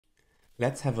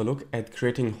Let's have a look at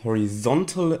creating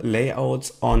horizontal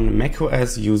layouts on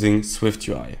macOS using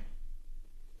SwiftUI.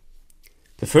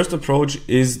 The first approach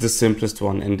is the simplest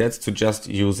one, and that's to just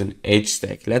use an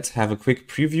H-stack. Let's have a quick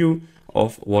preview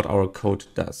of what our code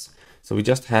does. So we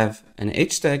just have an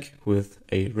H-stack with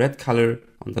a red color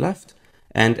on the left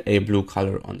and a blue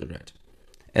color on the right.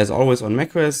 As always on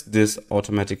macOS, this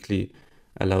automatically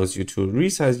allows you to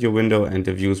resize your window, and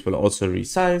the views will also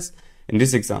resize. In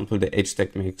this example, the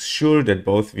H-stack makes sure that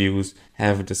both views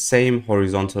have the same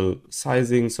horizontal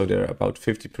sizing, so they're about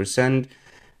 50%.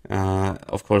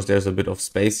 Of course, there's a bit of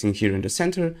spacing here in the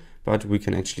center, but we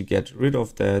can actually get rid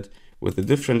of that with a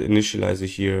different initializer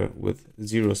here with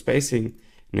 0 spacing.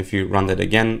 And if you run that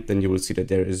again, then you will see that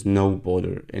there is no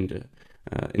border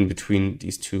in between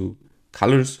these two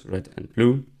colors, red and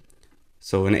blue.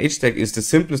 So an H-stack is the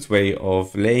simplest way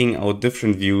of laying out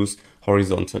different views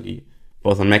horizontally,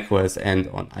 both on macOS and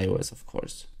on iOS, of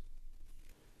course.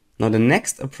 Now the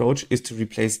next approach is to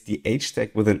replace the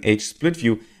H-stack with an H-split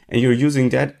view, and you're using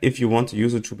that if you want the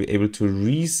user to be able to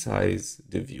resize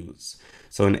the views.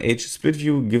 So an H-split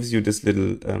view gives you this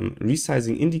little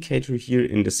resizing indicator here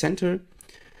in the center,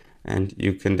 and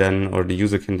you can then, or the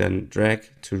user can then drag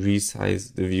to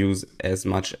resize the views as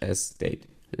much as they'd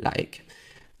like.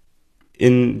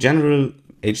 In general,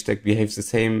 H-stack behaves the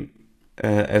same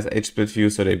as H-split view,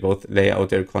 so they both lay out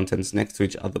their contents next to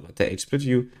each other, but the H-split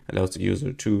view allows the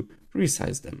user to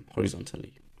resize them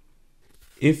horizontally.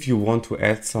 If you want to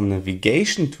add some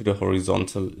navigation to the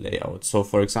horizontal layout, so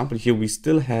for example, here we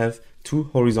still have two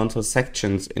horizontal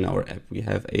sections in our app. We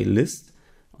have a list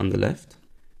on the left,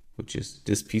 which is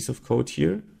this piece of code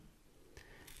here.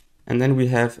 And then we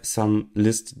have some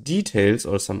list details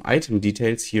or some item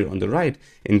details here on the right.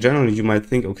 In general, you might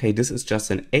think, okay, this is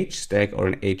just an H-stack or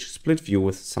an H-split view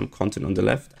with some content on the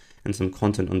left and some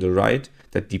content on the right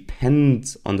that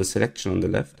depends on the selection on the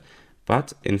left.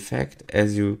 But in fact,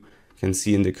 as you can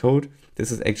see in the code,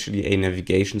 this is actually a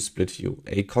navigation split view,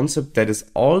 a concept that is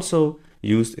also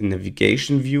used in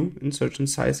navigation view in certain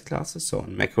size classes. So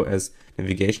on macOS,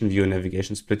 navigation view and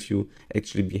navigation split view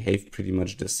actually behave pretty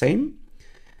much the same.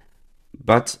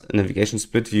 But navigation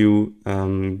split view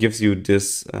gives you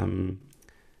this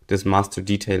this master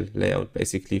detail layout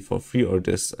basically for free, or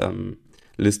this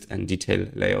list and detail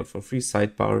layout for free.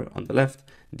 Sidebar on the left,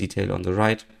 detail on the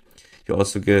right. You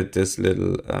also get this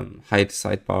little hide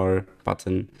sidebar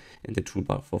button in the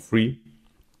toolbar for free.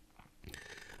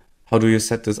 How do you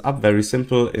set this up? Very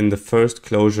simple. In the first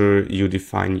closure, you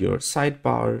define your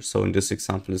sidebar. So in this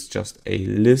example, it's just a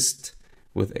list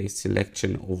with a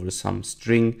selection over some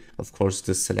string. Of course,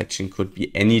 this selection could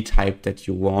be any type that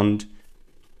you want.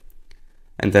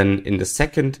 And then in the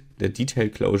second, the detail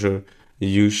closure,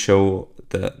 you show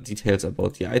the details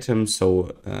about the item.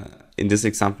 So in this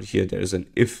example here, there is an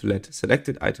if let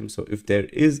selected item. So if there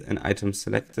is an item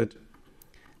selected,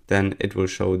 then it will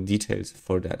show details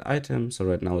for that item. So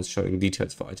right now it's showing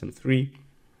details for item 3.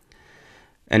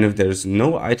 And if there is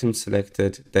no item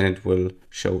selected, then it will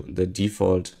show the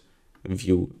default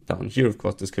view down here. Of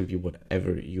course, this can be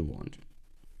whatever you want.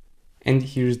 And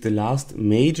here's the last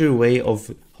major way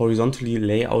of horizontally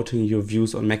layouting your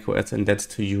views on macOS, and that's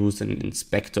to use an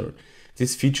inspector.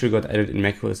 This feature got added in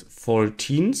macOS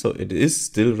 14, so it is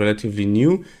still relatively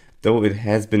new, though it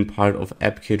has been part of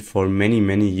AppKit for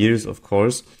many years, of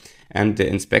course. And the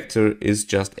inspector is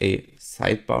just a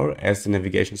sidebar, as the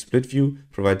navigation split view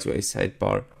provides you a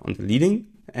sidebar on the leading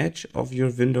edge of your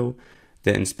window.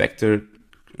 The inspector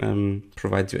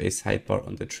provides you a sidebar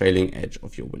on the trailing edge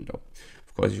of your window.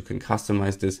 Of course, you can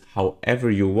customize this however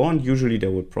you want. Usually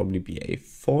there would probably be a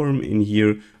form in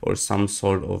here or some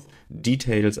sort of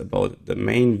details about the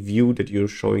main view that you're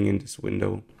showing in this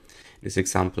window. In this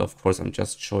example, of course, I'm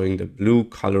just showing the blue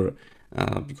color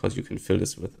because you can fill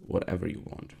this with whatever you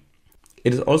want.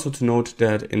 It is also to note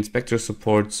that Inspector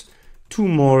supports two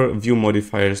more view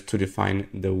modifiers to define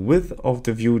the width of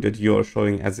the view that you are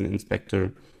showing as an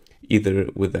inspector, either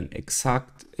with an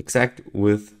exact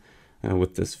width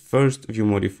with this first view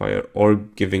modifier, or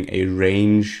giving a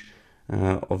range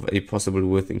of a possible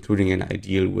width, including an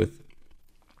ideal width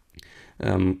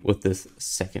with this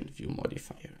second view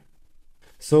modifier.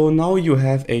 So now you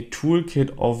have a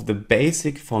toolkit of the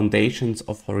basic foundations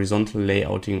of horizontal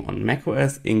layouting on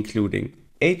macOS, including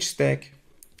H-stack,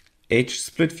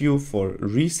 H-split view for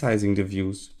resizing the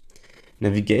views,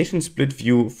 navigation split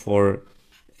view for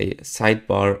a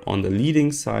sidebar on the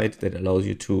leading side that allows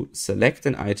you to select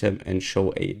an item and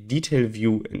show a detail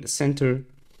view in the center.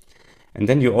 And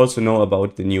then you also know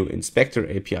about the new inspector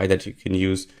API that you can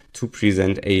use to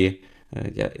present a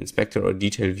inspector or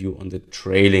detail view on the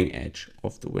trailing edge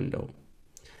of the window.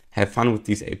 Have fun with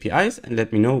these APIs and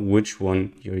let me know which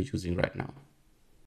one you're using right now.